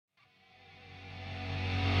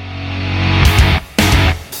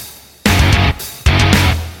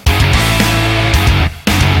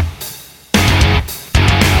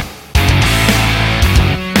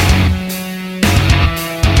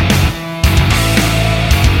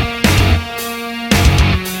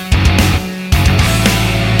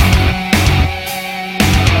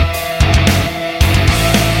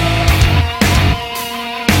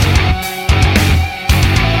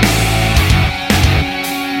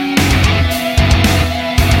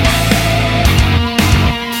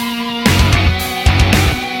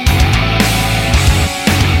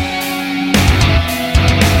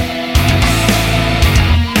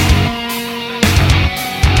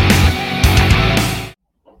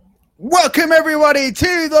Welcome everybody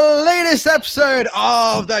to the latest episode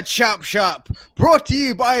of the Chop Shop, brought to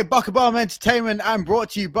you by Buckabomb Entertainment and brought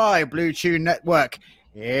to you by Blue Tune Network.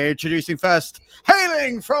 Introducing first,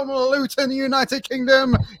 hailing from Luton, United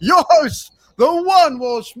Kingdom, your host, the one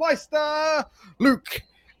Walshmeister, Luke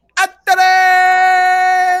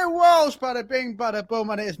Anthony Walsh. Bada bing, bada boom,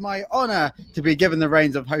 and it is my honor to be given the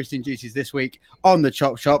reins of hosting duties this week on the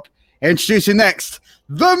Chop Shop. Introducing next,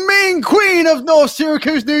 the mean queen of North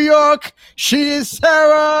Syracuse, New York. She is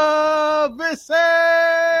Sarah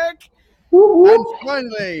Visick. And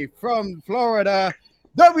finally, from Florida,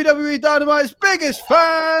 WWE Dynamite's biggest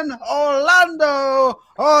fan, Orlando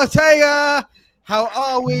Ortega. How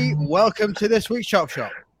are we? Welcome to this week's Chop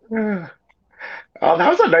Shop. Oh, that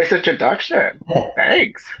was a nice introduction.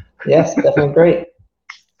 Thanks. Yes, definitely great.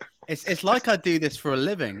 It's like I do this for a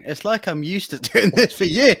living. It's like I'm used to doing this for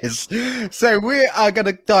years. So we are going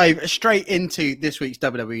to dive straight into this week's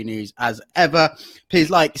WWE news as ever. Please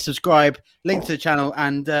like, subscribe, link to the channel,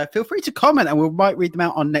 and feel free to comment, and we might read them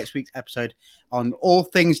out on next week's episode on all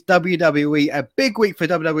things WWE. A big week for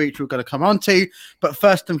WWE, which we're going to come on to. But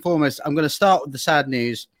first and foremost, I'm going to start with the sad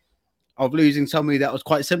news of losing somebody that was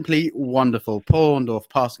quite simply wonderful. Paul Orndorff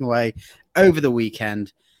passing away over the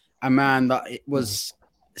weekend. A man that was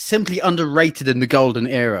simply underrated in the golden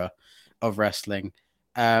era of wrestling.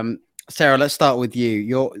 Sarah, let's start with you.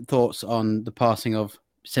 Your thoughts on the passing of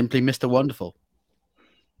simply Mr. Wonderful.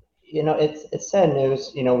 You know, it's sad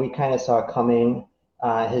news. You know, we kind of saw it coming.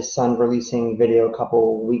 His son releasing video a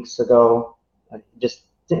couple weeks ago. Just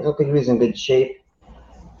didn't look like he was in good shape.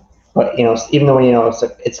 But, you know, even though, you know,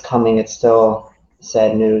 it's coming, it's still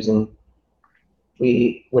sad news. And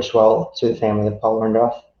we wish well to the family of Paul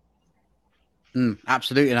Orndorff.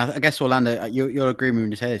 Absolutely. And I guess, Orlando, you'll agree with me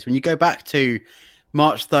when you say this. When you go back to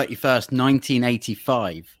March 31st,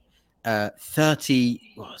 1985,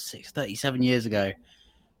 37 years ago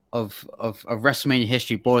of WrestleMania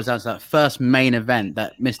history boils down to that first main event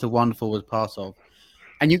that Mr. Wonderful was part of.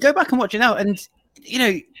 And you go back and watch it now, and, you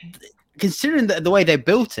know, considering the way they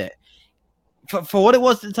built it, for what it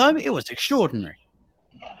was at the time, it was extraordinary.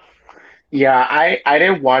 Yeah, I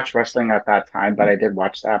didn't watch wrestling at that time, but I did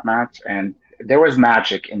watch that match, and there was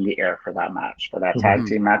magic in the air for that match, for that tag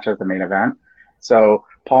team match as the main event. So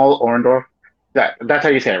Paul Orndorff, that's how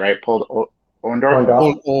you say it, right? Paul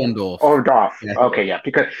Orndorff? Orndorff. Yeah. Okay, yeah.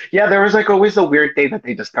 Because, there was like always a weird thing that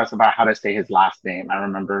they discussed about how to say his last name. I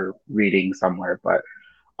remember reading somewhere, but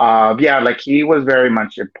like he was very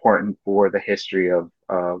much important for the history of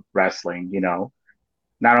wrestling, you know.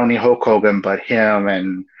 Not only Hulk Hogan, but him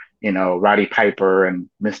and, you know, Roddy Piper and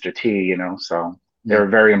Mr. T, you know, so they're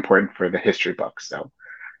very important for the history books. So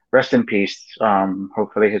rest in peace.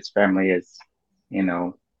 Hopefully his family is, you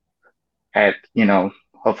know,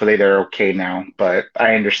 hopefully they're okay now. But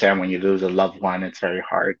I understand when you lose a loved one, it's very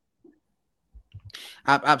hard.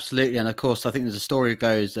 Absolutely. And of course, I think there's a story that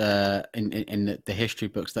goes in the history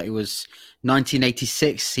books that it was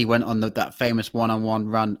 1986. He went on that famous one-on-one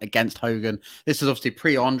run against Hogan. This is obviously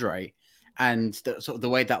pre-Andre. And sort of the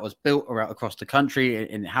way that was built across the country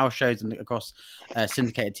in house shows and across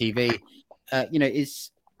syndicated TV, you know,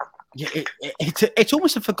 it's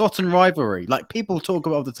almost a forgotten rivalry. Like, people talk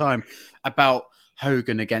about all the time about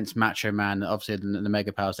Hogan against Macho Man, obviously the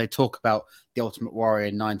Mega Powers. They talk about the Ultimate Warrior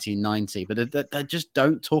in 1990, but they just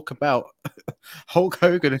don't talk about Hulk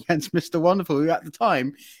Hogan against Mr. Wonderful, who at the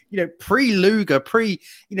time, you know, pre-Luger, you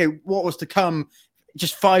know, what was to come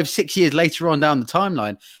just 5-6 years later on down the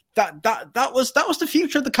timeline. That was the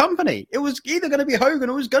future of the company. It was either going to be Hogan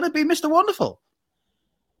or it was going to be Mr. Wonderful.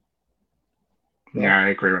 Yeah, I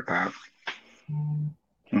agree with that.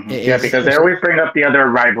 Because they always bring up the other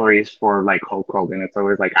rivalries for like Hulk Hogan. It's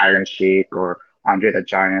always like Iron Sheik or Andre the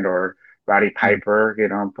Giant or Roddy Piper, you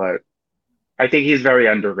know, but I think he's very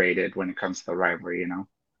underrated when it comes to the rivalry, you know.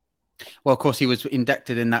 Well, of course, he was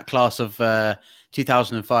inducted in that class of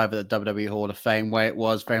 2005 at the WWE Hall of Fame, where it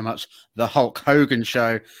was very much the Hulk Hogan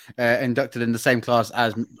show, inducted in the same class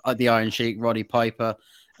as the Iron Sheik, Roddy Piper.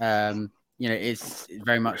 You know, it's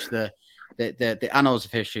very much the annals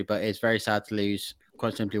of history, but it's very sad to lose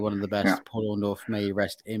quite simply one of the best. Yeah. Paul Orndorff, may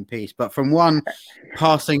rest in peace. But from one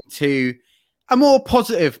passing to a more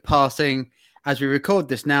positive passing, as we record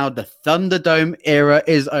this now, the Thunderdome era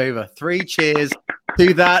is over. 3 cheers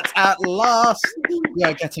to that. At last, we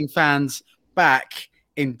are getting fans back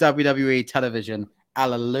in WWE television.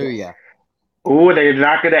 Hallelujah. Oh, they're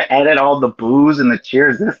not going to edit all the boos and the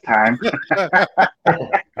cheers this time.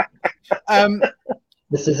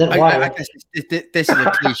 This isn't why. I guess this is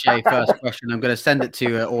a cliche first question. I'm going to send it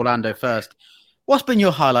to Orlando first. What's been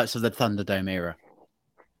your highlights of the Thunderdome era?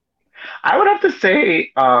 I would have have to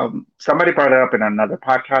say, somebody brought it up in another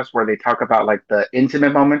podcast where they talk about like the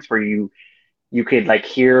intimate moments where you could like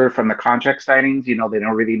hear from the contract signings, they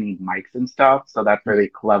don't really need mics and stuff. So that's really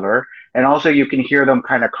clever. And also you can hear them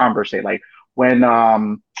kind of conversate. Like when,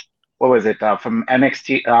 what was it, from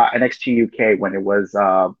NXT UK, when it was,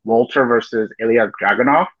 Walter versus Ilya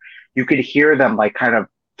Dragunov, you could hear them like kind of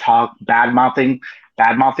talk, bad mouthing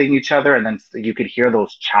each other. And then you could hear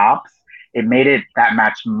those chops. It made that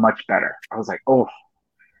match much better. I was like, oh,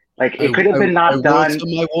 like it could have been not done. Walter,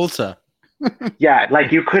 my Walter. Yeah,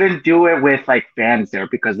 like you couldn't do it with like fans there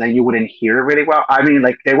because then you wouldn't hear it really well. I mean,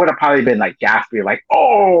 like they would have probably been like gaspy, like,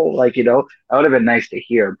 oh, like, that would have been nice to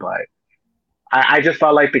hear. But I just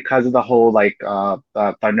felt like because of the whole like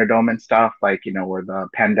Thunderdome and stuff, like, where the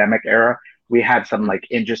pandemic era, we had some like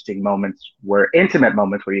interesting moments intimate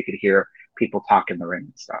moments where you could hear people talk in the ring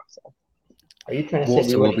and stuff. So are you trying to say Walter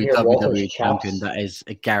you will want to be hear Walter's WWE chops? champion. That is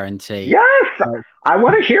a guarantee. yes, I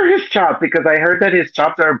want to hear his chop because I heard that his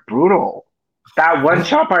chops are brutal. That one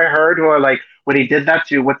chop I heard, or like when he did that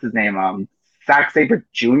to what's his name, Zack Sabre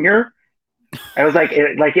Jr. I was like,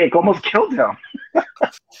 it almost killed him.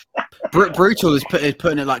 Brutal is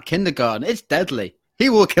putting it like kindergarten. It's deadly. He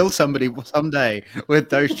will kill somebody someday with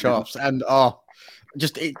those chops. And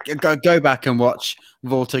go back and watch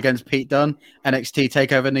Walter against Pete Dunne, NXT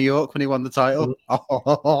Takeover New York when he won the title.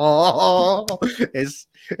 Oh,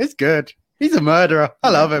 it's good. He's a murderer. I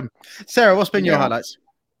love him. Sarah, what's been your highlights?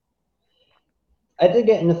 I did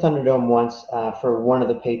get into Thunderdome once for one of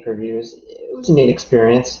the pay-per-views. It was a neat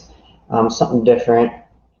experience, something different.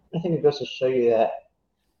 I think it goes to show you that,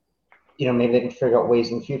 maybe they can figure out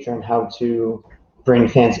ways in the future on how to bring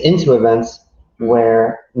fans into events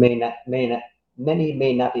where many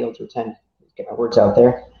may not be able to attend. Get my words out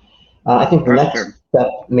there. I think the next step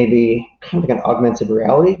may be kind of like an augmented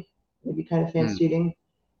reality, maybe kind of fan seating.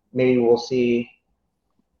 Maybe we'll see,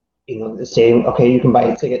 the stadium. Okay, you can buy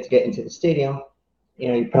a ticket to get into the stadium.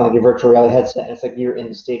 You put on your virtual reality headset, and it's like you're in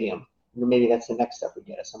the stadium. Maybe that's the next step we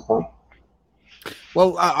get at some point.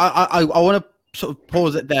 Well, I want to sort of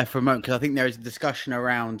pause it there for a moment because I think there is a discussion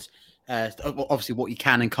around obviously what you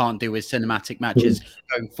can and can't do with cinematic matches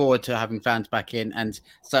going forward to having fans back in, and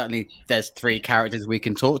certainly there's 3 characters we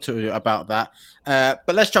can talk to about that.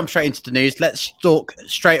 But let's jump straight into the news. Let's talk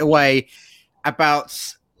straight away about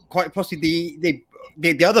quite possibly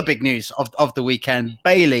the other big news of the weekend.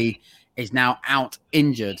 Bayley is now out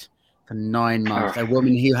injured for 9 months. A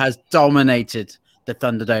woman who has dominated the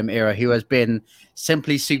Thunderdome era, who has been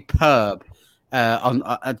simply superb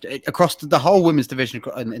across the whole women's division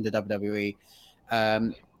in the WWE.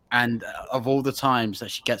 And of all the times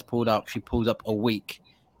that she gets pulled up, she pulls up a week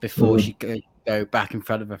before she could go back in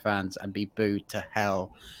front of her fans and be booed to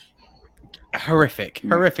hell. Horrific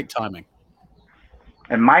timing.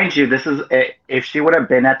 And mind you, this is if she would have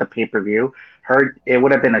been at the pay-per-view, it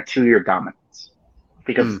would have been a 2-year dominance.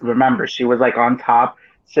 Because remember, she was like on top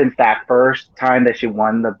since that first time that she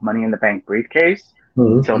won the Money in the Bank briefcase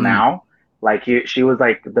till now. Like she was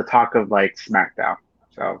like the talk of like SmackDown.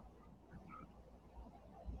 So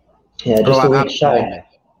yeah, just a week shy.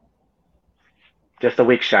 Just a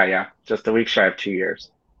week shy, yeah. Just a week shy of 2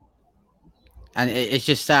 years. And it's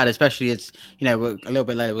just sad, especially it's, a little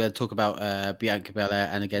bit later we're going to talk about Bianca Belair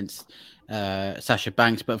and against Sasha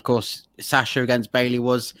Banks. But of course, Sasha against Bayley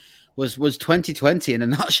was 2020 in a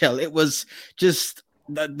nutshell. It was just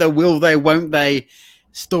the will they, won't they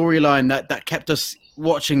storyline that kept us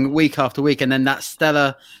watching week after week. And then that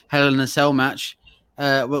stellar Hell in a Cell match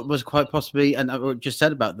was quite possibly, and I just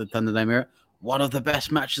said about the Thunderdome era, one of the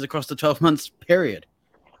best matches across the 12 months period.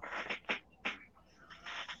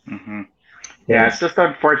 Mm-hmm. Yeah, it's just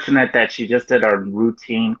unfortunate that she just did a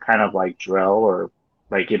routine kind of like drill or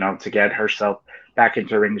like, to get herself back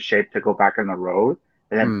into ring shape to go back on the road.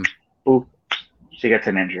 And then, boop, she gets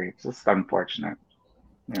an injury. It's just unfortunate,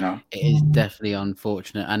 It is definitely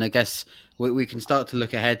unfortunate. And I guess we can start to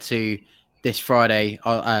look ahead to this Friday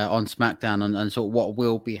on SmackDown and sort of what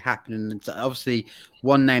will be happening. And obviously,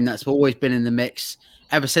 one name that's always been in the mix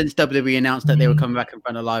ever since WWE announced that they were coming back in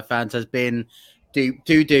front of live fans has been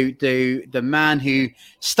the man who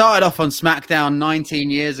started off on SmackDown 19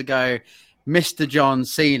 years ago, Mr. John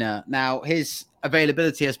Cena. Now, his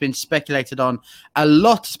availability has been speculated on a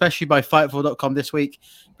lot, especially by Fightful.com this week,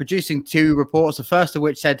 producing 2 reports. The first of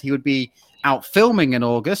which said he would be out filming in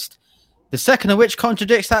August. The second of which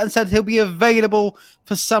contradicts that and said he'll be available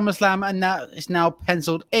for SummerSlam, and that is now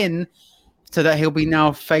penciled in so that he'll be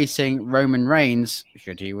now facing Roman Reigns,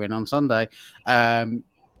 should he win on Sunday,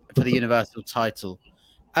 for the Universal title.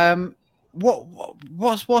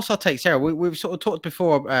 What's our take, Sarah? We've sort of talked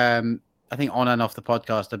before, I think on and off the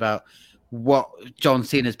podcast, about what John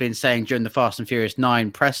Cena has been saying during the Fast and Furious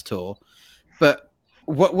 9 press tour. But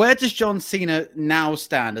where does John Cena now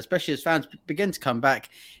stand, especially as fans begin to come back?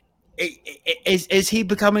 Is he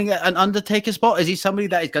becoming an Undertaker spot? Is he somebody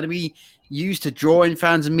that is going to be used to draw in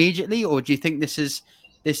fans immediately, or do you think this is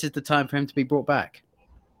the time for him to be brought back?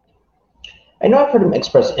 I know I've heard him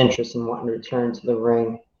express interest in wanting to return to the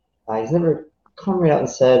ring. He's never come right out and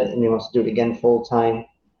said he wants to do it again full time.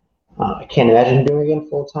 I can't imagine him doing it again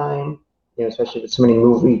full time, especially with so many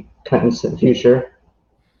movie commitments in the future.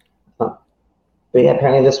 But yeah,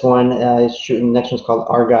 apparently this one is shooting. The next one's called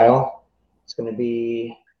Argyle. It's going to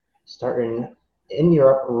be starting in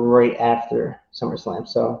Europe right after SummerSlam.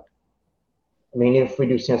 So, I mean, if we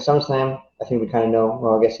do see SummerSlam, I think we kind of know.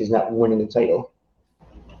 Well, I guess he's not winning the title.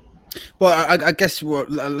 Well, I guess a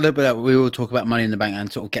little bit. We will talk about Money in the Bank and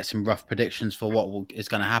sort of get some rough predictions for what is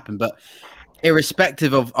going to happen. But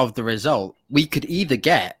irrespective of the result, we could either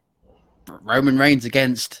get Roman Reigns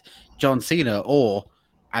against John Cena, or,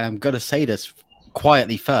 and I'm going to say this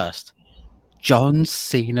quietly first, John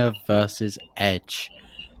Cena versus Edge.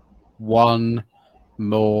 One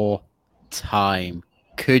more time.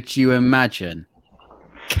 Could you imagine?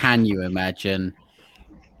 Can you imagine?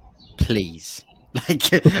 Please.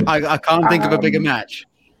 Like, I can't think of a bigger match.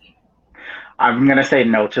 I'm gonna say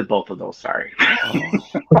no to both of those. Sorry.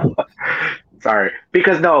 Sorry.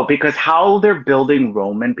 Because how they're building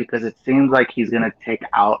Roman, because it seems like he's gonna take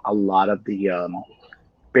out a lot of the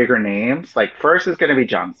bigger names. Like, first is gonna be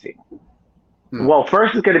John Cena. Well,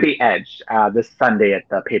 first is gonna be Edge this Sunday at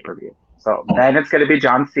the pay-per-view. So then it's gonna be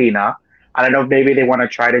John Cena. I don't know if maybe they want to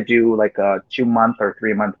try to do like a 2-month or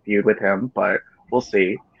 3-month feud with him, but we'll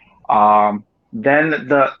see. Then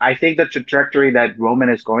I think the trajectory that Roman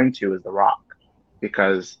is going to is The Rock,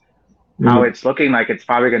 because how it's looking like it's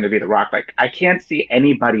probably going to be The Rock. Like, I can't see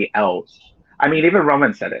anybody else. I mean, even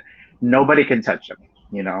Roman said it. Nobody can touch him,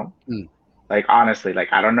 Like, honestly, like,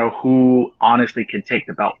 I don't know who honestly can take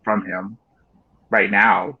the belt from him right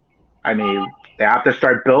now. I mean, they have to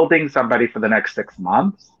start building somebody for the next 6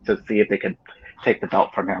 months to see if they can take the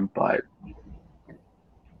belt from him. But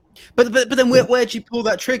then where'd you pull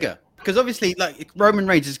that trigger? Because obviously, like, Roman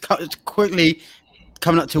Reigns is quickly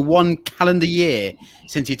coming up to 1 calendar year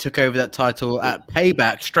since he took over that title at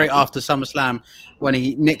Payback straight after SummerSlam, when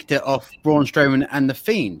he nicked it off Braun Strowman and The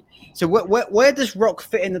Fiend. So where does Rock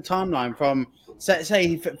fit in the timeline from, say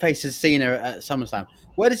he faces Cena at SummerSlam?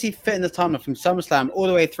 Where does he fit in the timeline from SummerSlam all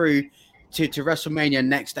the way through to WrestleMania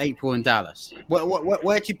next April in Dallas?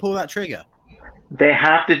 Where'd you pull that trigger? they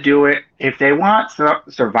have to do it. If they want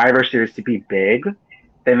Survivor Series to be big,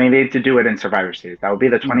 then they need to do it in Survivor Series. That would be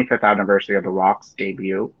the 25th anniversary of The Rock's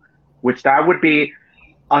debut, which that would be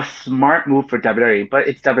a smart move for WWE, but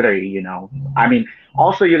it's WWE, I mean,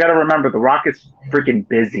 also you got to remember The Rock is freaking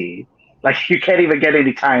busy. Like, you can't even get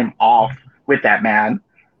any time off with that man.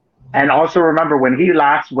 And also remember, when he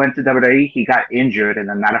last went to WWE, he got injured, and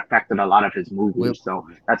then that affected a lot of his movies. So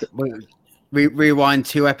that's rewind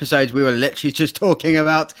 2 episodes. We were literally just talking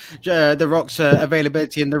about The Rock's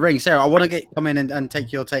availability in the ring. Sarah, I want to come in and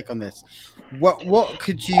take your take on this. What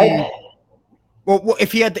could you? What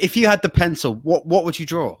if you had the pencil? What would you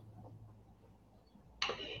draw?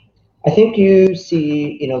 I think you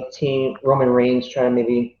see, Team Roman Reigns try to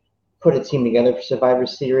maybe put a team together for Survivor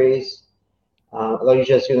Series. Although you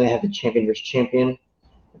just going to have the champion versus champion.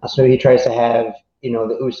 So he tries to have, the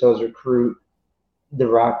Usos recruit The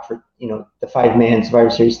Rock for, the 5-man Survivor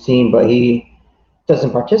Series team, but he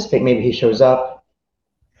doesn't participate. Maybe he shows up.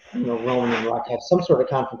 Roman and Rock have some sort of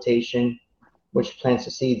confrontation, which plants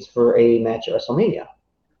the seeds for a match at WrestleMania.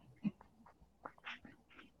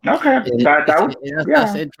 Okay,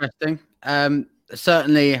 that's interesting.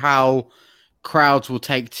 Certainly, how crowds will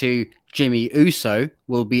take to Jimmy Uso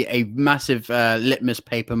will be a massive litmus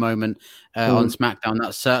paper moment on SmackDown.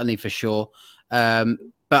 That's certainly for sure. But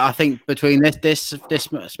I think between this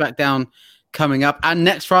SmackDown coming up and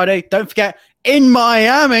next Friday, don't forget, in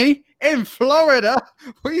Miami, in Florida,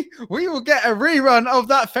 we will get a rerun of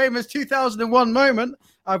that famous 2001 moment.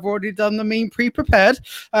 I've already done the meme pre-prepared.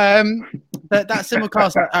 That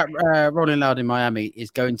simulcast at Rolling Loud in Miami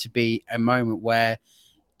is going to be a moment where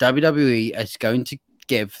WWE is going to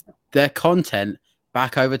give their content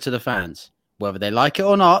back over to the fans. Whether they like it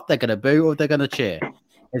or not, they're going to boo or they're going to cheer.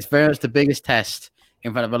 It's very much the biggest test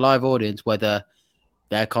in front of a live audience whether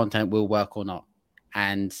their content will work or not.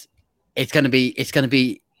 And it's going to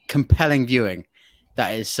be compelling viewing.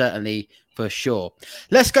 That is certainly for sure.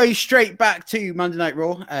 Let's go straight back to Monday Night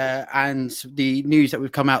Raw and the news that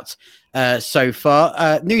we've come out so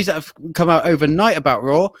far. News that have come out overnight about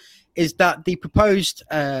Raw is that the proposed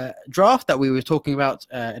draft that we were talking about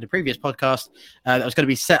in a previous podcast that was going to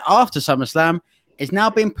be set after SummerSlam is now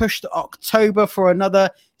being pushed to October for another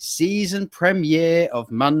season premiere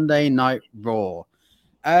of Monday Night Raw.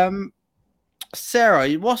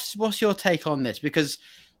 Sarah, what's your take on this? Because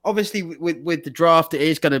obviously with the draft, it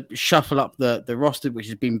is going to shuffle up the roster, which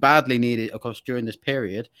has been badly needed, of course, during this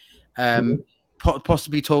period.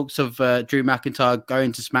 Possibly talks of Drew McIntyre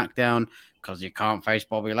going to SmackDown because you can't face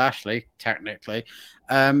Bobby Lashley, technically.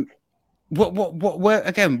 Where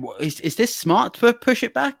again? Is this smart to push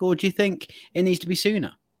it back, or do you think it needs to be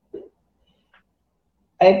sooner?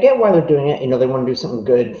 I get why they're doing it. They want to do something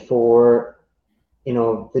good for,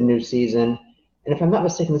 the new season. And if I'm not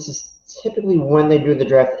mistaken, this is typically when they do the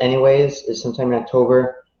draft anyways, is sometime in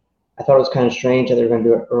October. I thought it was kind of strange that they're going to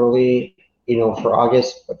do it early, for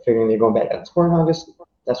August, but figuring they're going back to tour in August,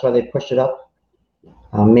 that's why they pushed it up.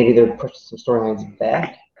 Maybe they're pushing some storylines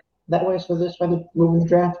back that way, so that's why they're moving the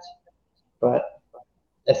draft. But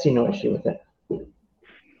I see no issue with it.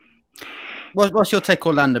 What's your take,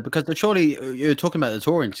 Orlando? Because surely you're talking about the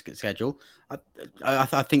touring schedule.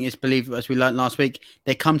 I think it's believed, as we learned last week,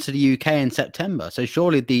 they come to the UK in September. So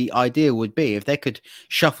surely the idea would be if they could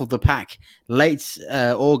shuffle the pack late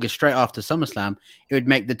August, straight after SummerSlam, it would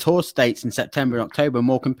make the tour dates in September and October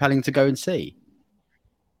more compelling to go and see.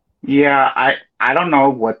 Yeah, I don't know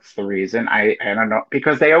what's the reason. I don't know,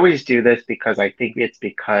 because they always do this, because I think it's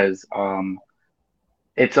because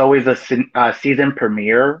it's always a season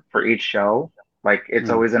premiere for each show. Like it's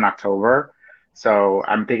always in October. So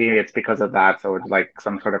I'm thinking it's because of that. So it's like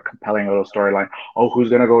some sort of compelling little storyline. Oh, who's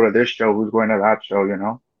gonna go to this show? Who's going to that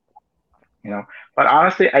show? But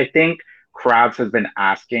honestly, I think crowds has been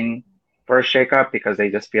asking for a shakeup because they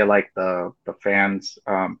just feel like the fans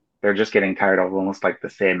they're just getting tired of almost like the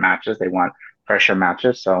same matches. They want fresher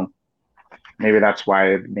matches. So maybe that's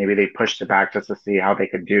why maybe they pushed it back just to see how they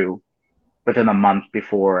could do within a month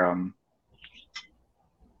before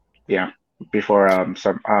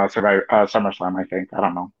SummerSlam. I think, I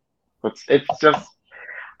don't know. It's just,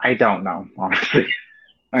 I don't know, honestly.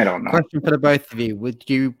 I don't know. Question for the both of you: would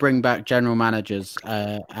you bring back general managers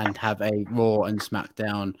and have a Raw and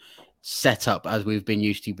SmackDown set up as we've been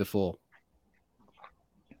used to before?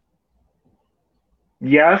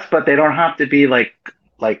 Yes, but they don't have to be like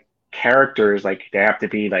characters. Like they have to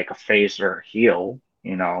be like a face or a heel.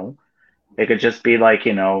 They could just be like,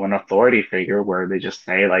 an authority figure where they just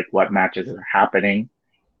say like what matches are happening,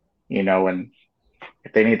 and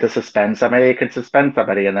if they need to suspend somebody, they can suspend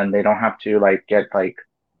somebody, and then they don't have to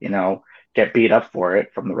get beat up for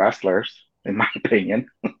it from the wrestlers, in my opinion.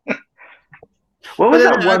 What was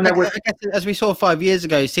that one that was? I guess, as we saw 5 years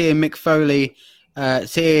ago, seeing Mick Foley,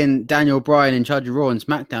 seeing Daniel Bryan in charge of Raw and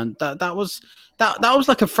SmackDown, that was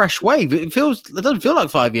like a fresh wave. It doesn't feel like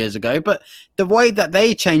 5 years ago, but the way that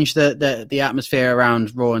they changed the atmosphere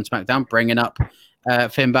around Raw and SmackDown, bringing up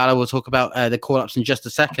Finn Balor, we'll talk about the call-ups in just a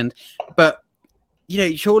second, but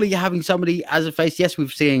surely you're having somebody as a face. Yes,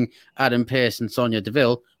 we've seen Adam Pearce and Sonya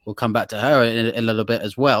Deville. We'll come back to her in a little bit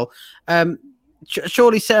as well.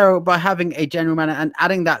 Surely, Sarah, by having a general manager and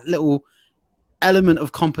adding that little element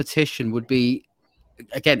of competition would be,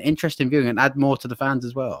 again, interesting viewing and add more to the fans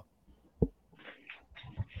as well.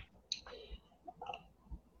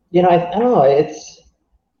 I don't know. I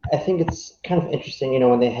think it's kind of interesting,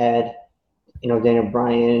 when they had, Daniel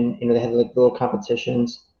Bryan, they had like little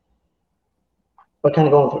competitions, but kind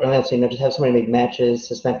of going through, just have somebody make matches,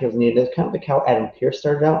 suspend people needed. It's kind of like how Adam Pearce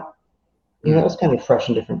started out. That was kind of fresh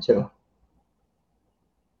and different too.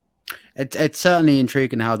 It's certainly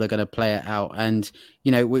intriguing how they're going to play it out, and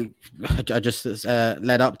I just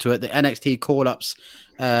led up to it. The NXT call-ups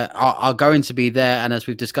are going to be there, and as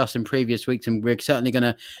we've discussed in previous weeks, and we're certainly going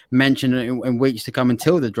to mention in weeks to come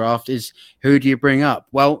until the draft, is who do you bring up?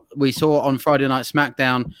 Well, we saw on Friday Night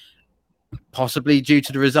SmackDown, possibly due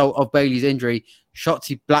to the result of Bayley's injury,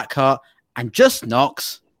 Shotzi Blackheart and Just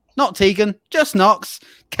Knox, not Tegan, Just Knox,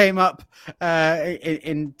 came up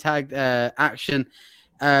in tag action.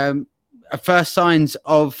 First signs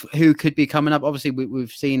of who could be coming up. Obviously,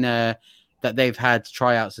 we've seen that they've had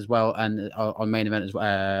tryouts as well, and on main event as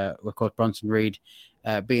well. Of course, Bronson Reed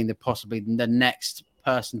being possibly the next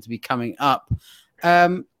person to be coming up.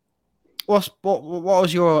 What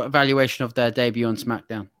was your evaluation of their debut on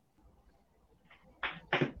SmackDown?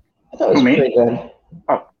 I thought it was pretty good.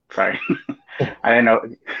 Oh, sorry, I didn't know.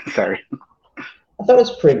 Sorry. I thought it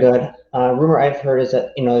was pretty good. Rumor I've heard is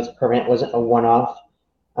that this permanent wasn't a one-off.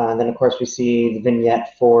 Then, of course, we see the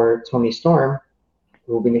vignette for Toni Storm,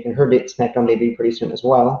 who will be making her SmackDown debut pretty soon as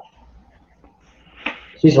well.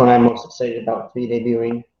 She's the one I'm most excited about to be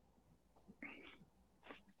debuting.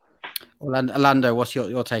 Orlando, what's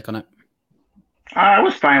your take on it? I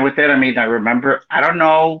was fine with it. I mean, I don't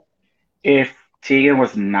know if Tegan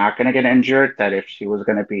was not going to get injured, that if she was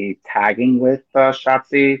going to be tagging with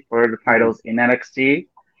Shotzi for the Mhm. titles in NXT,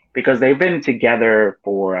 because they've been together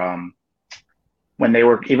for when they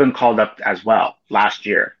were even called up as well last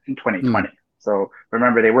year in 2020. Mm. So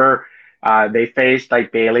remember, they faced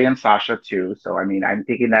like Bailey and Sasha too. So I mean, I'm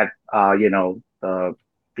thinking that the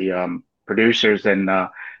producers and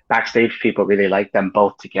backstage people really like them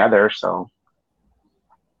both together. So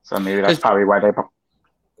maybe that's Because probably why they.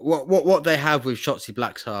 what they have with Shotzi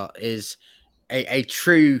Blackheart is a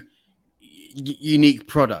true unique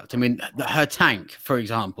product. I mean, her tank, for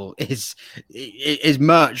example, is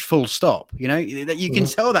merch full stop. You know, you can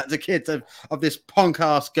sell that to kids of this punk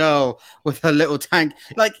ass girl with her little tank.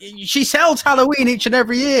 Like, she sells Halloween each and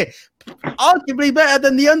every year, arguably better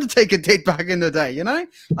than the Undertaker did back in the day. You know,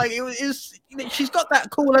 like it was she's got that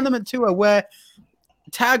cool element to her where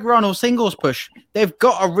tag run or singles push, they've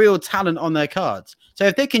got a real talent on their cards. So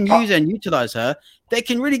if they can use and utilize her, they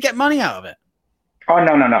can really get money out of it. Oh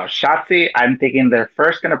no. Shotzi, I'm thinking they're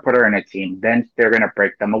first gonna put her in a team, then they're gonna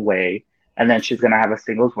break them away, and then she's gonna have a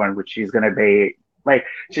singles one, which she's gonna be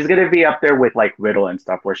up there with like Riddle and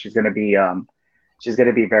stuff, where she's gonna be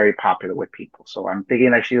very popular with people. So I'm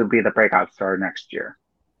thinking that she will be the breakout star next year.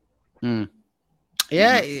 Mm.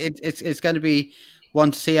 Yeah, it's going to be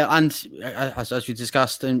one to see, and as we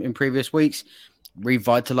discussed in previous weeks,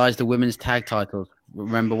 revitalize the women's tag titles.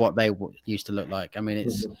 Remember what they used to look like. I mean,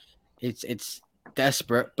 it's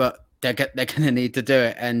desperate, but they're going to need to do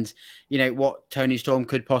it. And you know what Tony Storm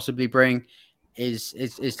could possibly bring is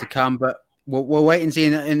to come, but we'll wait and see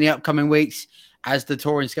in the upcoming weeks as the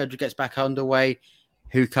touring schedule gets back underway.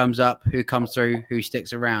 Who comes up, who comes through, who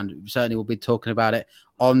sticks around. Certainly, we'll be talking about it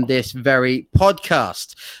on this very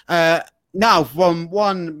podcast. Now, from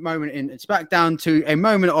one moment in SmackDown to a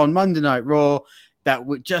moment on Monday Night Raw that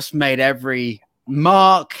just made every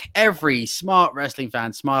smart wrestling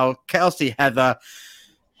fan smile. Kelsey Heather,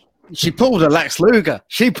 she pulled a Lex Luger.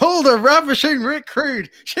 She pulled a ravishing Rick Rude.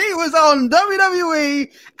 She was on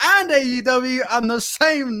WWE and AEW on the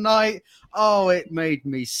same night. Oh, it made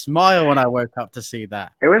me smile when I woke up to see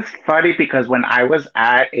that. It was funny because when I was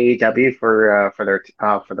at AEW for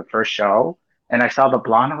the first show, and I saw the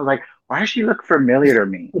blonde, I was like, "Why does she look familiar to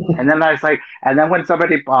me?" And then I was like, and then when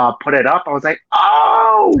somebody put it up, I was like,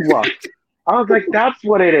 "Oh!" I was like, "That's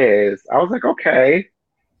what it is." I was like, "Okay,"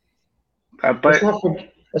 but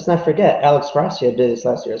Let's not forget, Alex Gracia did this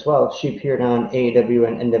last year as well. She appeared on AEW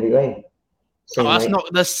and NWA. Oh, that's not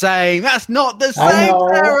the same. That's not the same,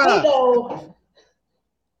 I Sarah. know.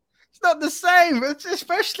 It's not the same. It's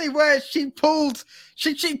especially where she played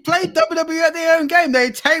WWE at their own game.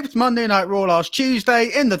 They taped Monday Night Raw last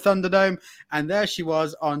Tuesday in the Thunderdome, and there she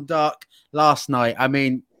was on Dark last night. I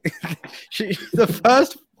mean, she's the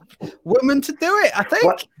first woman to do it, I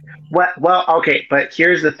think. Well, okay, but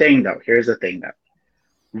here's the thing, though.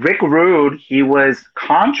 Rick Rude, he was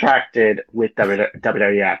contracted with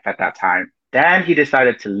WWF at that time. Then he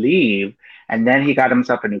decided to leave, and then he got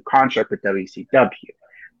himself a new contract with WCW.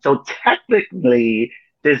 So technically,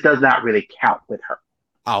 this does not really count with her.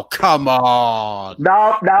 Oh, come on.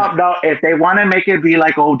 No. If they want to make it be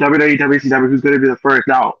like, oh, WWE, WCW, who's going to be the first?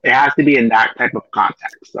 No, it has to be in that type of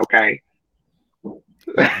context, okay?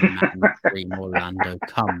 Let a man dream, Orlando.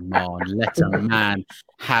 Come on, let a man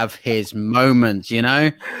have his moments. You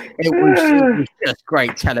know, it was just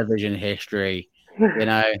great television history. You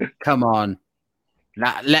know, come on,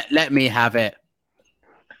 let me have it.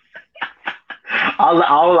 I'll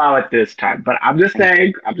allow it this time, but I'm just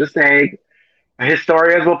saying.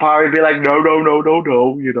 Historians will probably be like,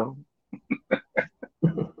 no, you know.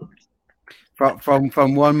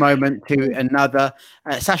 From one moment to another,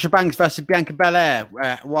 Sasha Banks versus Bianca Belair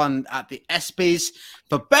won at the ESPYs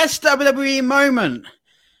for best WWE moment.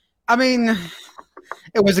 I mean,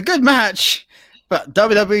 it was a good match, but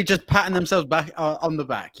WWE just patting themselves back on the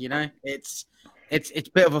back. You know, it's a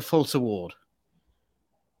bit of a false award.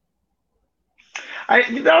 I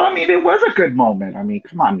mean, it was a good moment. I mean,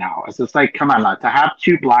 come on now. It's just like, come on now. To have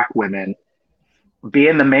two black women be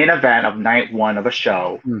in the main event of night one of a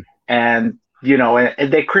show, and you know,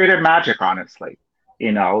 and they created magic. Honestly,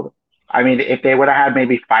 you know, I mean, if they would have had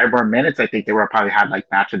maybe 5 more minutes, I think they would have probably had like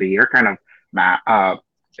match of the year kind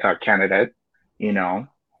of candidate. You know,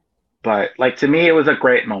 but like to me, it was a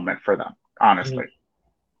great moment for them. Honestly,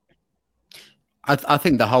 I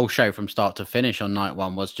think the whole show from start to finish on night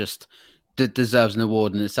one was just deserves an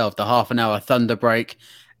award in itself. The half an hour thunder break,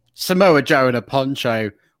 Samoa Joe in a poncho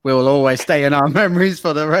will always stay in our memories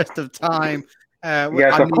for the rest of time.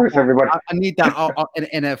 Yes, of course, everybody. I need that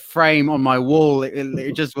in a frame on my wall.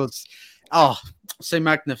 It just was, so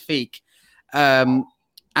magnifique. And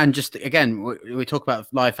just again, we talk about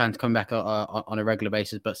live fans coming back on a regular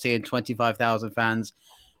basis, but seeing 25,000 fans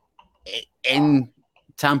in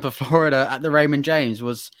Tampa, Florida, at the Raymond James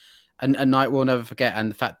was a night we'll never forget. And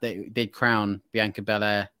the fact that it did crown Bianca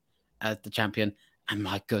Belair as the champion. And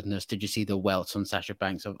my goodness, did you see the welts on Sasha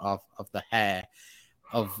Banks of the hair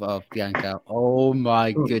of Bianca? Oh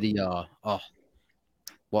my goody! Oh,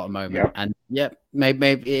 what a moment! Yep. And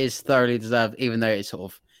maybe it is thoroughly deserved, even though it's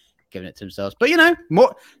sort of giving it to themselves. But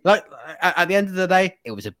more like at the end of the day,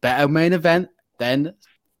 it was a better main event than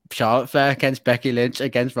Charlotte Flair against Becky Lynch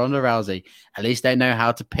against Ronda Rousey. At least they know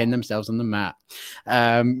how to pin themselves on the mat.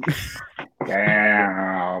 Damn,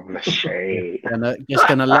 the shade. Just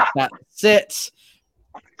gonna let that sit.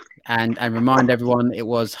 And remind everyone it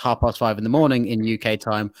was 5:30 in the morning in UK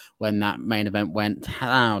time when that main event went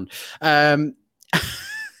down.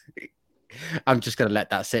 I'm just going to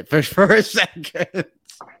let that sit for a second.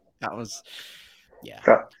 That was, yeah.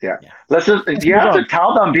 Let's just, you have to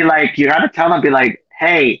tell them, be like,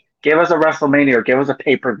 hey, give us a WrestleMania or give us a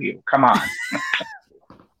pay-per-view. Come on.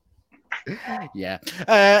 Yeah.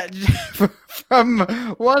 From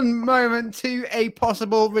one moment to a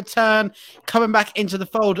possible return coming back into the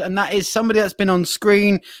fold, and that is somebody that's been on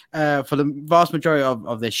screen for the vast majority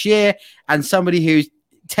of this year, and somebody who's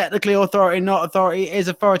technically authority, not authority, is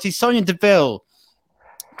authority. Sonya Deville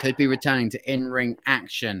could be returning to in-ring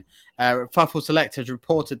action. Fightful Select has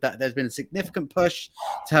reported that there's been a significant push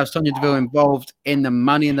to have Sonya Deville involved in the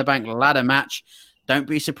Money in the Bank ladder match. Don't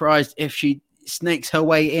be surprised if she snakes her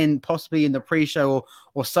way in, possibly in the pre-show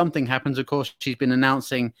or something happens. Of course, she's been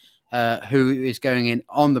announcing who is going in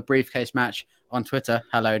on the briefcase match on Twitter.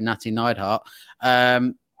 Hello, Natty Neidhart.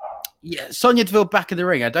 Sonya Deville back in the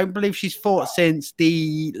ring. I don't believe she's fought since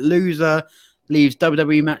the loser leaves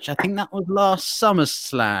WWE match. I think that was last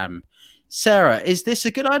SummerSlam. Sarah, is this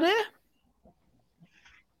a good idea?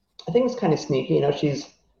 I think it's kind of sneaky. She's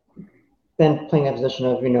been playing a position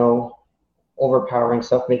of, overpowering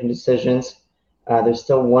stuff, making decisions. There's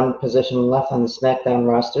still one position left on the SmackDown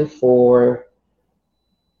roster for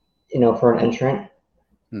an entrant.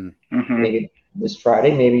 Mm-hmm. Maybe this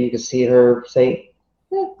Friday, maybe you can see her say,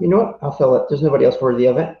 you know what, I'll fill it. There's nobody else worthy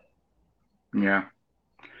of it. Yeah.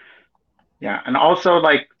 And also,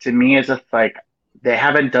 to me, it's just they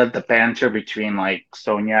haven't done the banter between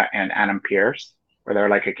Sonya and Adam Pearce, where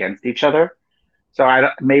they're against each other. So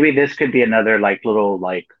maybe this could be another little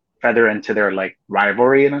feather into their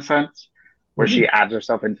rivalry in a sense, where she adds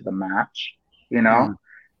herself into the match,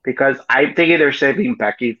 because I think they're saving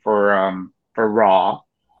Becky for Raw.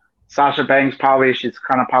 Sasha Banks she's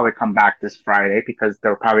probably come back this Friday because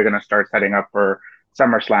they're probably going to start setting up for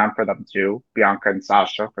SummerSlam for them too, Bianca and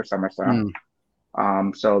Sasha for SummerSlam.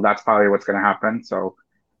 So that's probably what's going to happen. So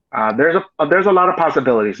there's a lot of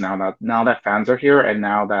possibilities now that fans are here and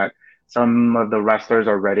now that some of the wrestlers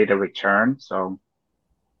are ready to return. So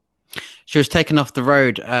she was taken off the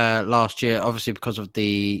road last year, obviously because of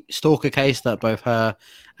the stalker case that both her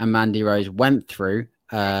and Mandy Rose went through.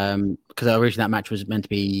 Because originally that match was meant to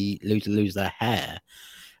be lose their hair.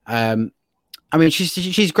 I mean,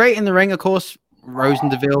 she's great in the ring, of course. Rose and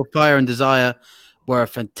Deville, Fire and Desire were a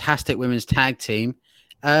fantastic women's tag team.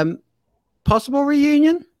 Possible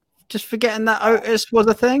reunion? Just forgetting that Otis was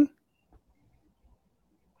a thing?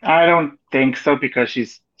 I don't think so because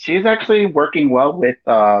she's actually working well with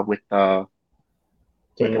what's her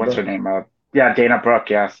name? Dana Brooke.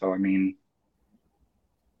 Yeah. So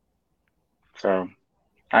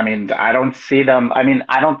I don't see them.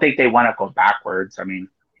 I don't think they want to go backwards.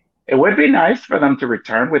 It would be nice for them to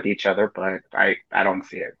return with each other, but I don't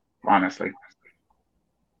see it, honestly.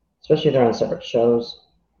 Especially if they're on separate shows.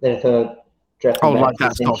 They have to draft them back to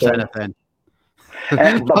the same show. Anything.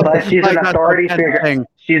 But she's an authority figure.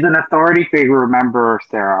 She's an authority figure, remember,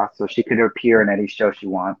 Sarah, so she could appear in any show she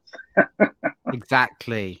wants.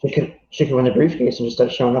 Exactly. She could win the briefcase and just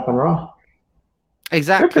start showing up on Raw.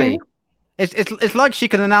 Exactly. It's like she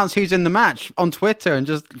can announce who's in the match on Twitter and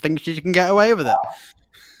just think she can get away with it.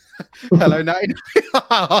 Hello, Natty.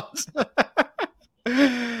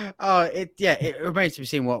 It remains to be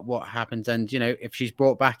seen what happens, and if she's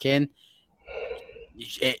brought back in,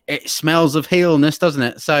 it smells of heelness, doesn't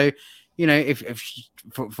it? So, if she,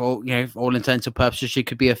 for all intents and purposes, she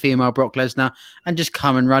could be a female Brock Lesnar and just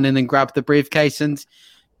come and run in and grab the briefcase and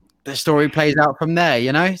the story plays out from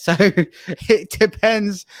there, so it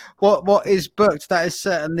depends what is booked. That is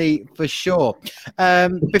certainly for sure.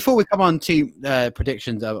 Before we come on to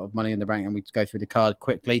predictions of Money in the Bank and we go through the card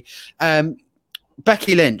quickly,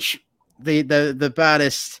 Becky Lynch, the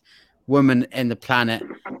baddest woman in the planet,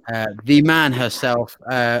 the man herself,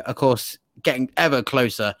 of course, getting ever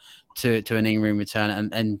closer to an in-ring return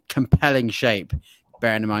and compelling shape.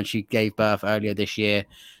 Bearing in mind she gave birth earlier this year.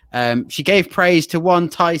 She gave praise to one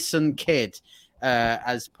Tyson Kidd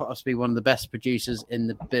as possibly one of the best producers in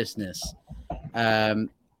the business.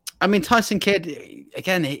 I mean, Tyson Kidd,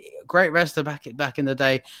 again, great wrestler back in the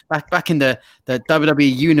day, back in the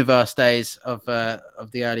WWE Universe days of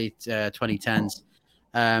the early 2010s.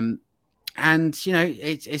 And you know,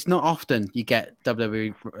 it's not often you get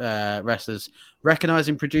WWE wrestlers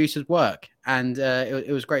recognizing producers' work, and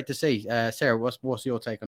it was great to see. Sarah, what's your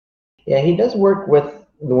take on it? Yeah, he does work with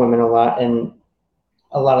the women a lot, and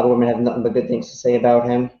a lot of the women have nothing but good things to say about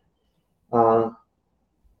him.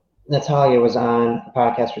 Natalia was on a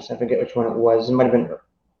podcast recently, I forget which one it was. It might have been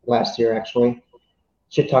last year, actually.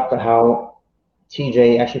 She talked about how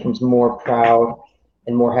TJ actually becomes more proud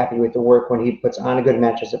and more happy with the work when he puts on a good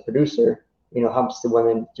match as a producer, you know, helps the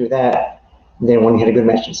women do that, than when he had a good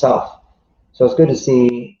match himself. So it's good to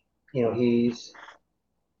see, you know, he's,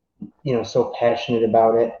 you know, so passionate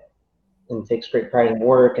about it and takes great pride in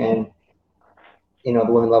work, and, you know,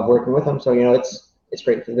 the women love working with him. So, you know, it's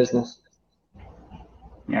great for the business.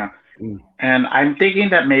 Yeah. And I'm thinking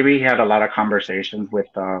that maybe he had a lot of conversations with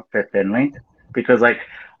Fit Finley, because like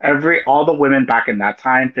all the women back in that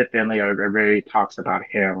time, Fit Finley already talks about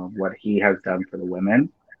him and what he has done for the women.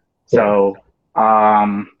 So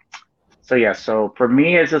so for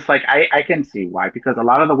me it's just like I can see why, because a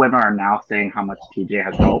lot of the women are now saying how much TJ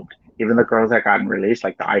has helped. Even the girls that gotten released,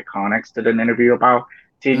 like the Iconics did an interview about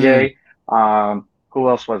TJ. Who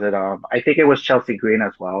else was it? I think it was Chelsea Green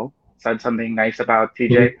as well, said something nice about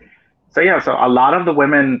TJ. So a lot of the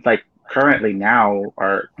women like currently now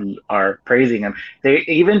are praising him.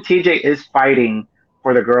 Even TJ is fighting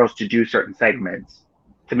for the girls to do certain segments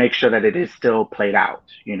to make sure that it is still played out,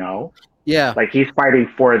 you know? Yeah. Like he's fighting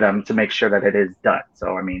for them to make sure that it is done.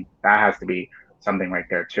 So I mean, that has to be something right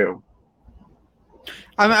there too.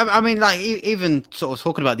 I mean, like even sort of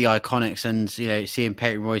talking about the Iconics and, you know, seeing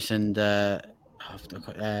Peyton Royce and Billy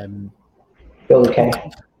Kay.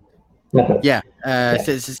 Yeah,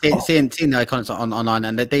 seeing the Iconics online,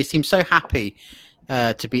 and they seem so happy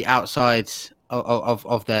to be outside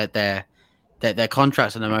of their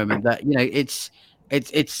contracts at the moment, that, you know, it's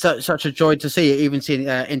such a joy to see. Even seeing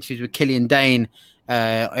interviews with Killian Dane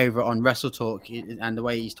over on Wrestle Talk, and the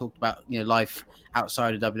way he's talked about, you know, life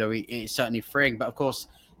outside of WWE, it's certainly freeing. But of course,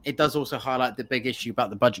 it does also highlight the big issue about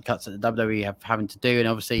the budget cuts that the WWE have having to do, and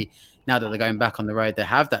obviously now that they're going back on the road, they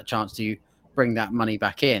have that chance to bring that money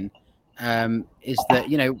back in. Is that,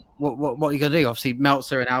 you know, what are you going to do? Obviously,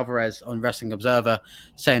 Meltzer and Alvarez on Wrestling Observer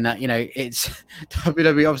saying that, you know, it's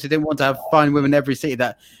WWE obviously didn't want to have fine women in every city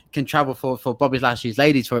that can travel for Bobby Lashley's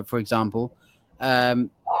ladies, for example.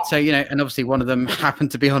 So, you know, and obviously one of them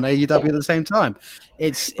happened to be on AEW at the same time.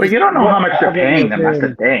 But you don't know how much they're paying them. That's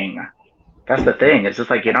the thing. That's the thing. It's just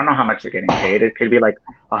like you don't know how much they're getting paid. It could be like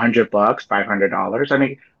 $100, $500. I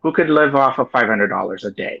mean, who could live off of $500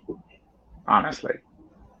 a day? Honestly.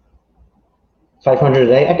 500 a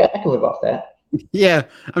day. I can live off that. Yeah,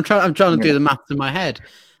 I'm trying to do the math in my head.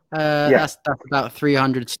 That's about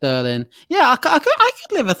 300 sterling. Yeah, I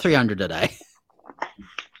could live a 300 a day.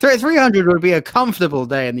 300 would be a comfortable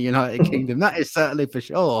day in the United Kingdom. That is certainly for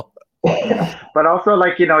sure. But also,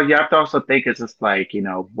 like, you know, you have to also think it's just like, you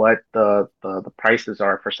know, what the prices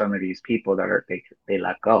are for some of these people that they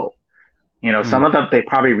let go. You know, some of them they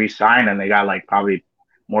probably resigned and they got like probably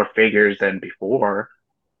more figures than before.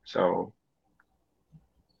 So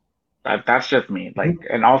that's just me. Like,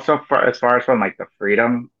 and also for as far as from like the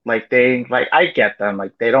freedom like thing, like I get them.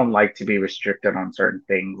 Like they don't like to be restricted on certain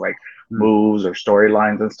things like moves or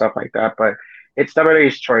storylines and stuff like that. But it's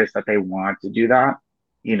WWE's choice that they want to do that.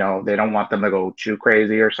 You know, they don't want them to go too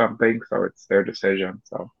crazy or something. So it's their decision.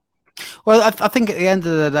 So, well, I think at the end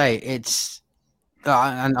of the day, it's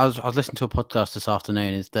and I was listening to a podcast this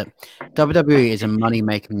afternoon, is that WWE is a money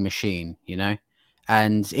making machine, you know.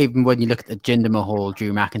 And even when you look at the Jinder Mahal,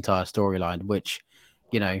 Drew McIntyre storyline, which,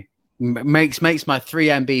 you know, makes my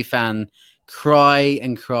 3MB fan cry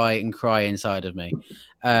and cry and cry inside of me.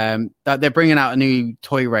 That they're bringing out a new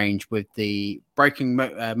toy range with the breaking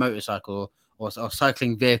motorcycle or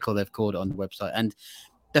cycling vehicle, they've called it on the website. And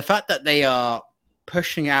the fact that they are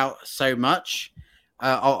pushing out so much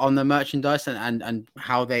on the merchandise and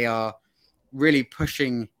how they are really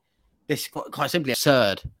pushing this quite simply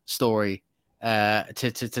absurd story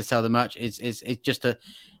to sell the merch is just a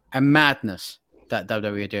madness that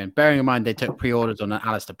WWE are doing. Bearing in mind they took pre-orders on an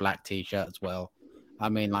Aleister Black t-shirt as well. I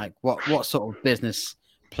mean, like what sort of business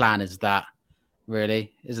plan is that?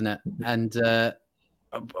 really, isn't it? And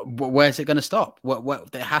where's it going to stop?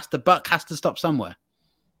 What the buck has to stop somewhere.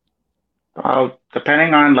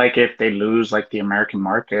 Depending on like if they lose like the American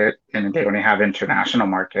market and they only have international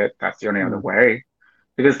market, that's the only other way.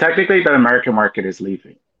 Because technically the American market is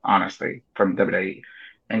leaving, honestly, from WWE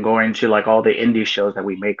and going to like all the indie shows that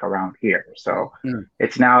we make around here. So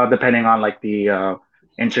it's now depending on like the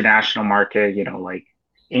international market, like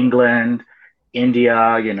England,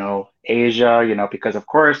 India, Asia, because of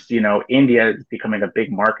course, India is becoming a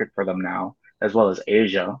big market for them now, as well as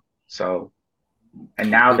Asia. So,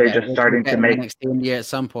 and now they're just We're starting to getting make. next to India at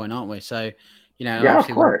some point, aren't we? So, and Yeah, of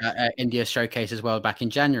obviously course. India showcase as well back in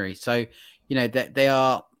January. So, they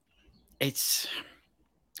are. It's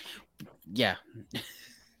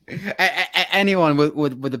anyone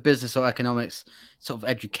with a business or economics sort of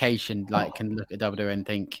education can look at WWE and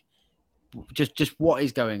think just what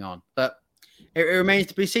is going on. But it remains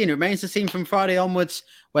to be seen. It remains to be seen from Friday onwards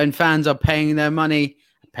when fans are paying their money,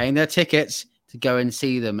 paying their tickets to go and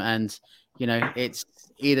see them. And it's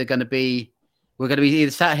either going to be we're going to be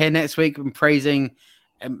either sat here next week and praising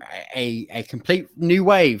a complete new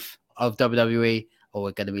wave of WWE, or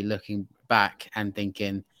we're going to be looking back and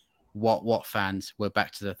thinking, what fans, we're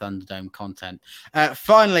back to the Thunderdome content.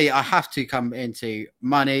 Finally, I have to come into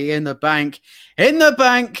Money in the Bank. In the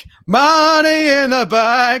bank, money in the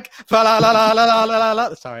bank.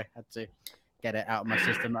 Sorry, I had to get it out of my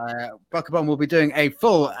system. Buckabon will be doing a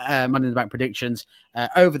full Money in the Bank predictions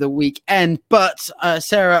over the weekend. But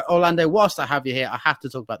Sarah, Orlando, whilst I have you here, I have to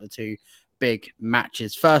talk about the two big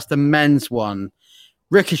matches. First, the men's one.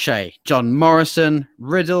 Ricochet, John Morrison,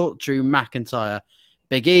 Riddle, Drew McIntyre,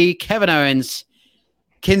 Big E, Kevin Owens,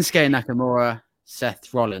 Kinsuke Nakamura,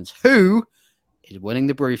 Seth Rollins. Who is winning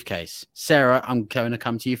the briefcase? Sarah, I'm going to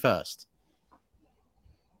come to you first.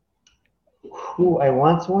 Who I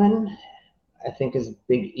want to win, I think, is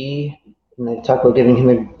Big E. And they talk about giving him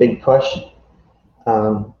a big push.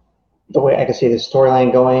 The way I can see the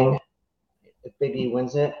storyline going, if Big E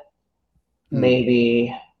wins it,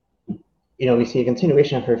 maybe, we see a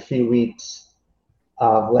continuation after a few weeks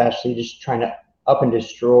of Lashley just trying to up and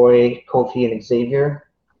destroy Kofi and Xavier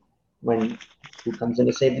when who comes in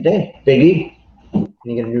to save the day? Big E. Can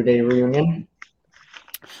you get a New Day reunion?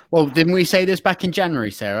 Well, didn't we say this back in January,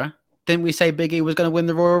 Sarah? Didn't we say Big E was going to win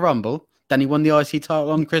the Royal Rumble? Then he won the IC title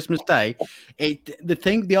on Christmas Day.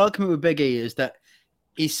 The argument with Big E is that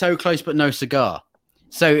he's so close but no cigar.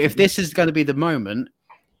 So if this is going to be the moment,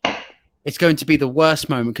 it's going to be the worst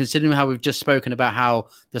moment, considering how we've just spoken about how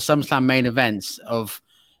the SummerSlam main events of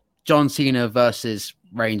John Cena versus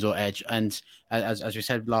Reigns or Edge, and as we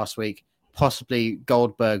said last week, possibly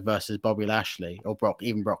Goldberg versus Bobby Lashley or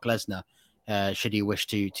even Brock Lesnar, should he wish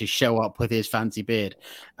to show up with his fancy beard.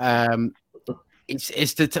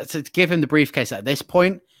 It's to give him the briefcase at this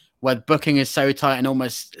point, where booking is so tight and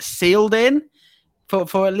almost sealed in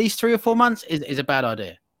for at least 3 or 4 months, is a bad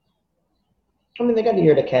idea. I mean, they got a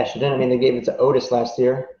year to cash it in. I mean, they gave it to Otis last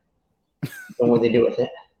year. What would they do with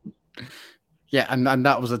it? Yeah, and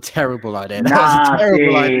that was a terrible idea. That was a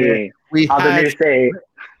terrible idea.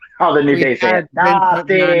 All the new day say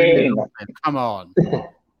nothing. Come on.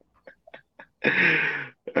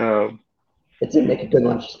 It did make a good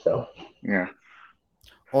lunch, though. Yeah.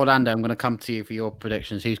 Orlando, I'm going to come to you for your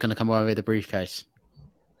predictions. Who's going to come away with the briefcase?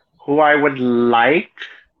 Who I would like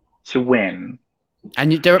to win.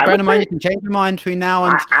 And bear in mind, you can change your mind between now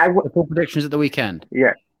and the full predictions at the weekend.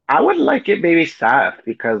 Yeah. I would like it maybe Seth,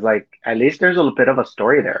 because like at least there's a little bit of a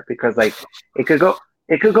story there, because like it could go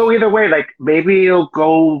either way. Like maybe it'll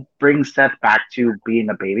go bring Seth back to being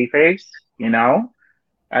a babyface, and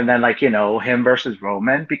then like him versus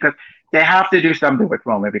Roman, because they have to do something with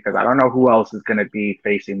Roman, because I don't know who else is going to be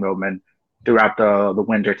facing Roman throughout the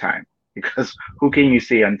winter time, because who can you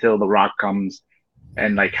see until The Rock comes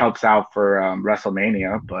and like helps out for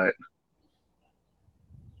WrestleMania? But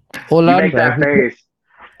Orlando, you make that face.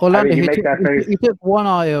 Orlando, He took one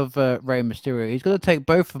eye of Rey Mysterio. He's going to take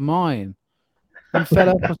both of mine. I'm fed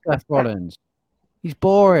up with Seth Rollins. He's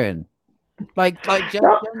boring.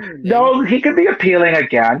 No, he could be appealing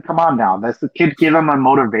again. Come on now. That's the kid, give him a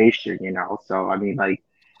motivation, So I mean, like,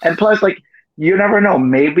 and plus, like, you never know.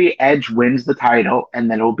 Maybe Edge wins the title, and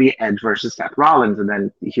then it'll be Edge versus Seth Rollins, and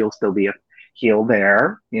then he'll still be a heel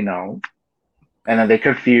there, And then they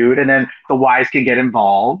could feud, and then the Wise can get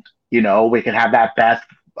involved. We could have that Beth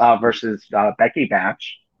versus Becky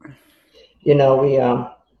match.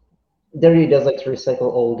 WWE does like to recycle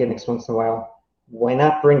old gimmicks once in a while. Why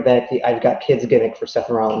not bring back the I've got kids gimmick for Seth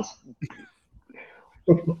Rollins?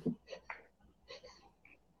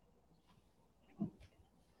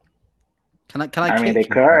 Can I mean, they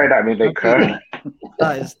could.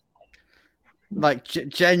 That is like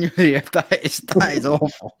genuinely, that is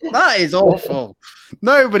awful. That is awful.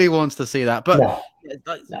 Nobody wants to see that. But No.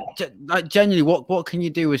 like genuinely, what can you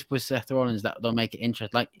do with Seth Rollins that'll make it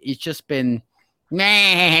interesting? Like it's just been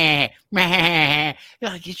meh, meh.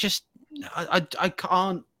 Like it's just I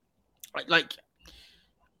can't like.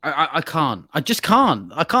 I can't. I just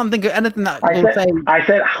can't. I can't think of anything that will say. I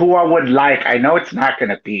said who I would like. I know it's not going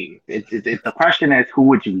to be. The question is who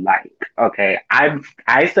would you like? Okay,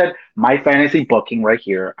 I said my fantasy booking right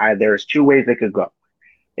here. There's two ways it could go.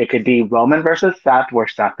 It could be Roman versus Seth, where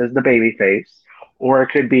Seth is the babyface, or it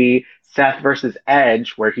could be Seth versus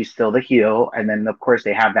Edge, where he's still the heel. And then of course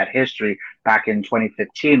they have that history back in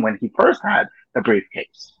 2015 when he first had the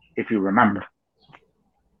briefcase, if you remember.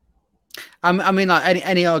 I mean, like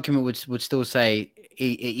any argument would still say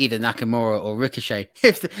either Nakamura or Ricochet.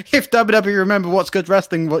 If WWE remember what's good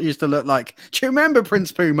wrestling, what used to look like. Do you remember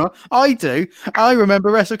Prince Puma? I do. I remember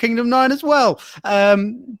Wrestle Kingdom 9 as well.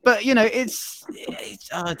 But you know, it's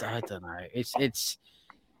I don't know. It's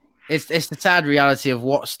the sad reality of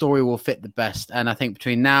what story will fit the best. And I think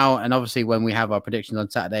between now and obviously when we have our predictions on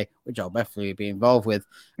Saturday, which I'll definitely be involved with,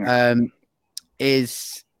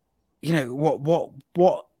 is you know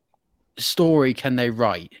what story can they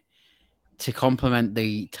write to complement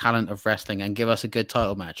the talent of wrestling and give us a good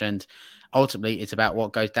title match? And ultimately it's about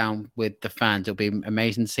what goes down with the fans. It'll be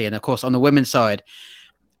amazing to see. And of course on the women's side,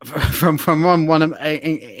 from one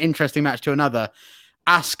interesting match to another,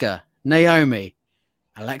 Asuka, Naomi,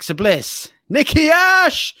 Alexa Bliss, Nikki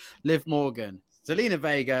Ash, Liv Morgan, Zelina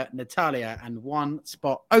Vega, Natalia, and one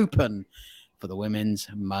spot open for the women's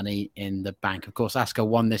Money in the Bank. Of course, Asuka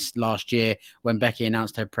won this last year when Becky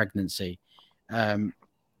announced her pregnancy. Where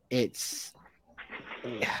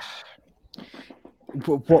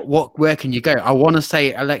can you go? I want to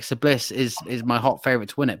say Alexa Bliss is my hot favorite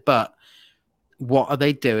to win it, but what are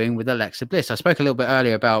they doing with Alexa Bliss? I spoke a little bit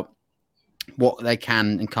earlier about what they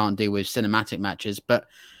can and can't do with cinematic matches, but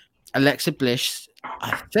Alexa Bliss,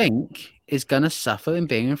 I think, is going to suffer in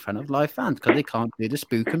being in front of live fans because they can't do the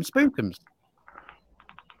spookums.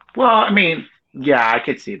 Well, I mean, yeah, I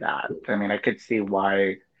could see that. I mean, I could see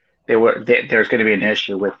why there's going to be an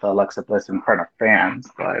issue with Alexa Bliss in front of fans.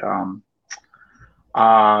 But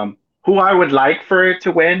who I would like for it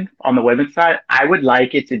to win on the women's side, I would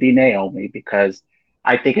like it to be Naomi because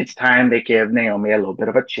I think it's time they give Naomi a little bit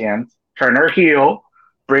of a chance, turn her heel,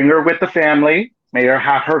 bring her with the family, may her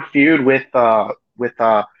have her feud with Bianca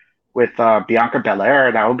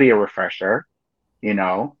Belair. That would be a refresher, you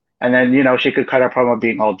know. And then, you know, she could cut a promo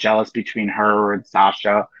being all jealous between her and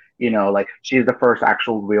Sasha. You know, like she's the first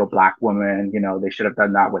actual real black woman. You know, they should have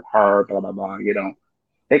done that with her, blah, blah, blah. You know,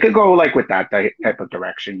 they could go like with that type of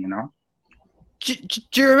direction, you know. Do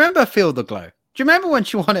you remember Feel the Glow? Do you remember when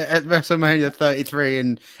she won it at WrestleMania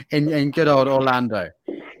 33 in good old Orlando?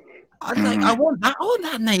 I want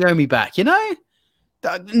that Naomi back, you know?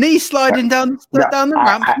 Knee sliding down the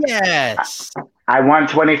ramp. Yes. I want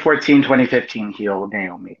 2014, 2015 heel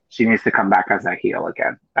Naomi. She needs to come back as that heel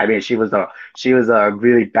again. I mean, she was a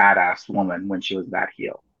really badass woman when she was that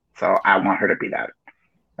heel. So I want her to be that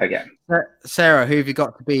again. Sarah, who have you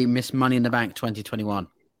got to be Miss Money in the Bank 2021?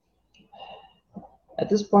 At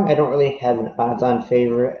this point, I don't really have an odds-on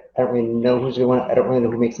favorite. I don't really know who's going to win. I don't really know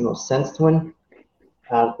who makes the most sense to win.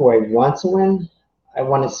 Who I want to win, I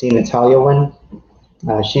want to see Natalia win.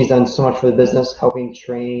 She's done so much for the business, helping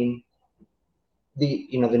train the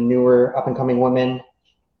newer up-and-coming women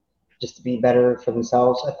just to be better for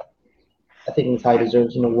themselves. I think Natalia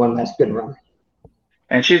deserves one last good run.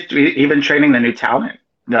 And she's even training the new talent.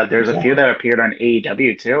 There's a few that appeared on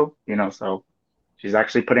AEW too. You know, so she's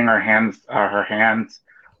actually putting her hands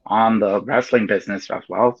on the wrestling business as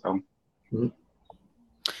well. So. Mm-hmm.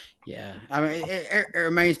 Yeah, I mean, it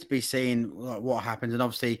remains to be seen what happens, and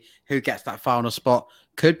obviously who gets that final spot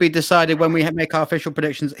could be decided when we make our official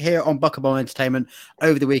predictions here on Buckaball Entertainment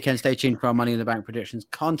over the weekend. Stay tuned for our Money in the Bank predictions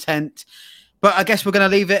content. But I guess we're going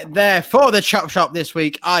to leave it there for the Chop Shop this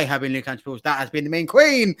week. I have been Luke Antipols. That has been the main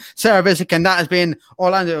queen, Sarah Visick, and that has been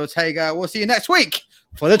Orlando Ortega. We'll see you next week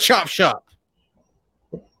for the Chop Shop.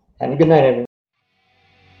 Have a good night, everyone.